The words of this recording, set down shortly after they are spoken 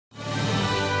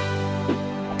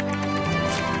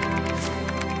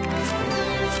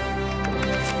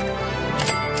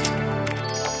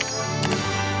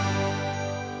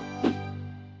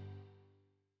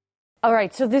All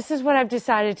right, so this is what I've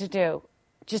decided to do.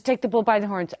 Just take the bull by the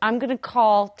horns. I'm going to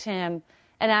call Tim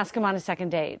and ask him on a second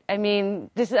date. I mean,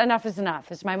 enough is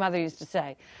enough, as my mother used to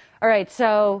say. All right,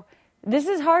 so this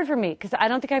is hard for me because I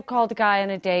don't think I've called a guy on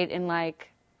a date in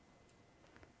like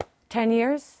 10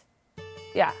 years.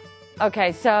 Yeah.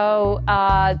 Okay, so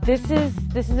this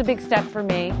is a big step for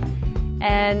me,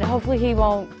 and hopefully he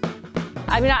won't.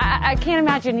 I mean, I can't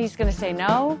imagine he's going to say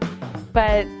no,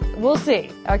 but we'll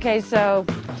see. Okay, so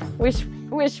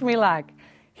wish me luck.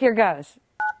 Here goes.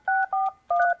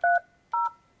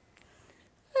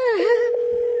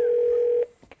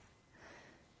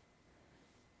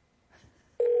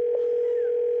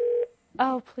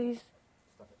 Oh, please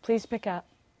pick up.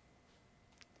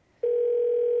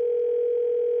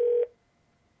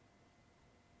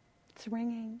 It's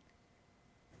ringing.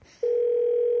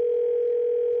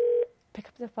 Pick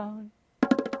up the phone.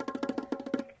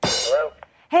 Hello?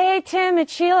 Hey, Tim,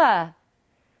 it's Sheila.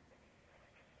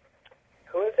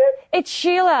 Who is it? It's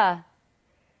Sheila.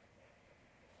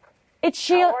 It's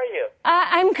Sheila. How are you?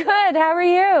 I'm good. How are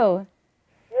you?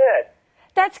 Good.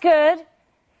 That's good.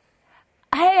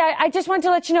 Hey, I just wanted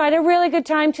to let you know I had a really good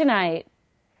time tonight.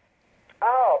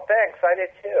 Oh, thanks. I did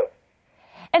too.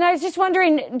 And I was just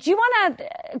wondering, do you want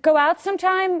to go out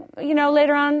sometime,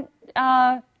 later on?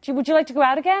 Would you like to go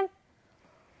out again?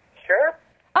 Sure.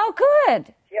 Oh,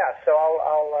 good. Yeah, so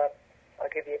I'll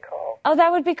give you a call. Oh,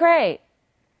 that would be great.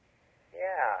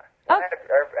 Yeah. Oh.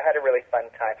 I had a really fun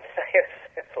time.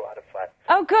 It's a lot of fun.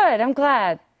 Oh, good. I'm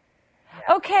glad.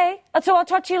 Yeah. Okay. So I'll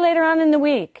talk to you later on in the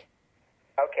week.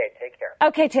 Okay, take care.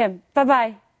 Okay, Tim.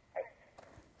 Bye-bye. Bye.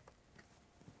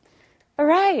 All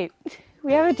right.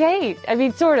 We have a date. I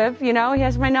mean, sort of, he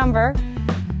has my number.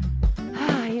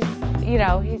 He's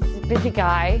a busy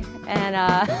guy. And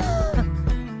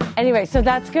anyway, so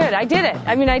that's good. I did it.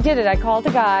 I called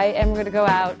the guy and we're going to go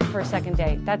out for a second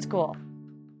date. That's cool.